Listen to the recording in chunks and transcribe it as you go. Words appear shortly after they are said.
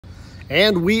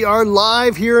And we are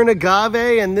live here in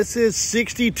Agave, and this is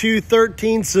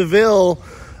 6213 Seville.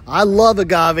 I love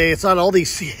Agave. It's on all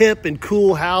these hip and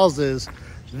cool houses.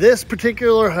 This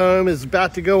particular home is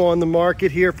about to go on the market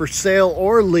here for sale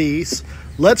or lease.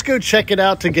 Let's go check it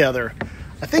out together.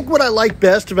 I think what I like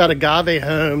best about Agave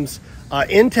homes,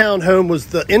 Intown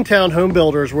Home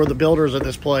Builders were the builders of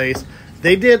this place.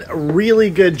 They did a really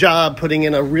good job putting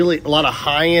in a lot of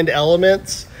high-end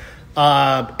elements.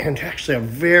 And actually a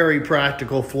very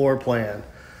practical floor plan.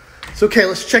 So, okay,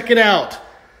 let's check it out.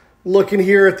 Looking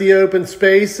here at the open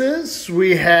spaces,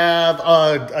 we have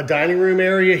a dining room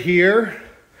area here.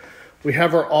 We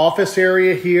have our office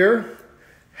area here,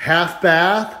 half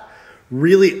bath,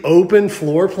 really open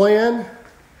floor plan.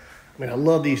 I mean, I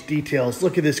love these details.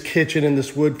 Look at this kitchen and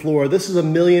this wood floor. This is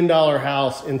 $1 million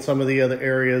house in some of the other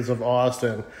areas of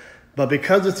Austin. But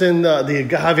because it's in the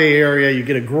Agave area, you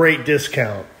get a great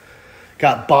discount.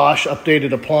 Got Bosch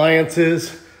updated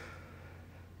appliances.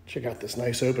 Check out this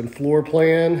nice open floor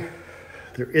plan.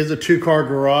 There is a 2-car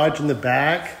garage in the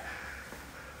back.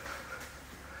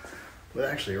 With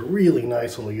actually a really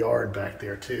nice little yard back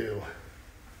there too.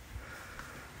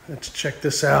 Let's check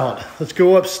this out. Let's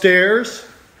go upstairs.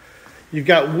 You've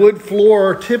got wood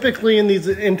floor. Typically in these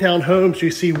in-town homes, you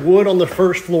see wood on the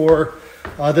first floor.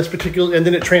 And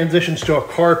then it transitions to a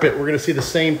carpet. We're gonna see the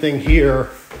same thing here.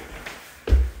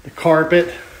 The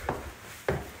carpet.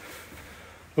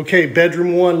 Okay,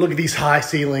 bedroom 1. Look at these high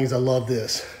ceilings. I love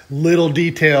this. Little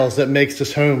details that makes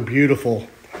this home beautiful.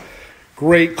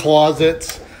 Great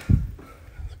closets.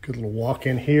 Good little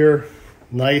walk-in here.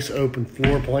 Nice open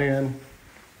floor plan.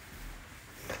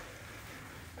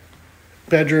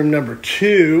 Bedroom number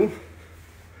 2.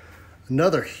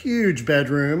 Another huge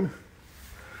bedroom.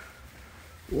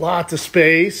 Lots of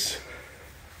space.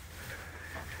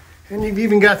 And you've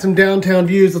even got some downtown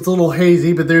views. It's a little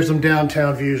hazy, but there's some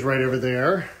downtown views right over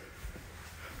there.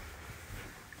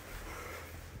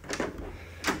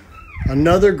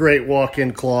 Another great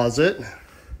walk-in closet.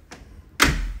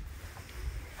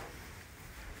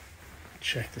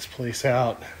 Check this place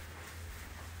out.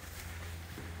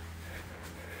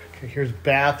 Okay, here's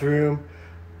bathroom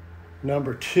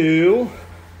number 2.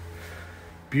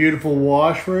 Beautiful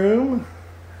washroom.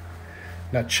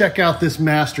 Now check out this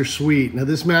master suite. Now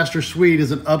this master suite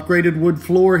is an upgraded wood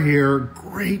floor here.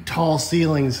 Great tall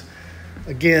ceilings.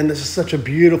 Again, this is such a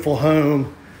beautiful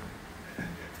home.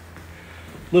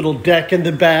 Little deck in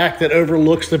the back that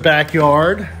overlooks the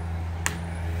backyard.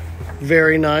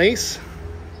 Very nice.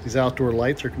 These outdoor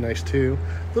lights are nice too.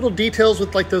 Little details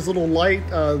with like those little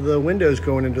the windows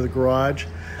going into the garage.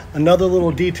 Another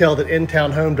little detail that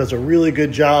Intown Home does a really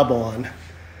good job on.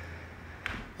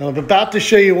 I'm about to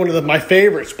show you one of my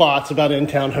favorite spots about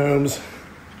Intown Homes.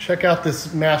 Check out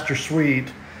this master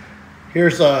suite.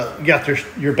 Here's you got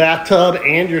your bathtub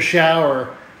and your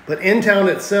shower, but Intown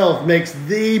itself makes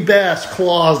the best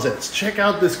closets. Check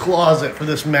out this closet for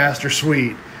this master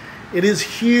suite. It is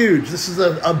huge. This is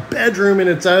a bedroom in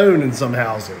its own in some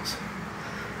houses.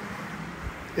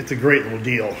 It's a great little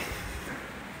deal. Let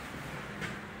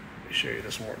me show you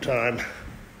this one more time.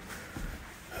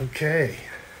 Okay.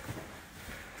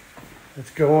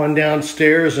 Let's go on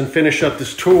downstairs and finish up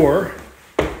this tour.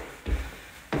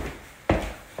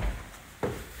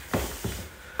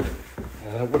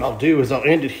 What I'll do is I'll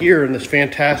end it here in this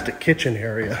fantastic kitchen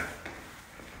area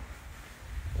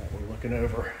that we're looking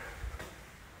over.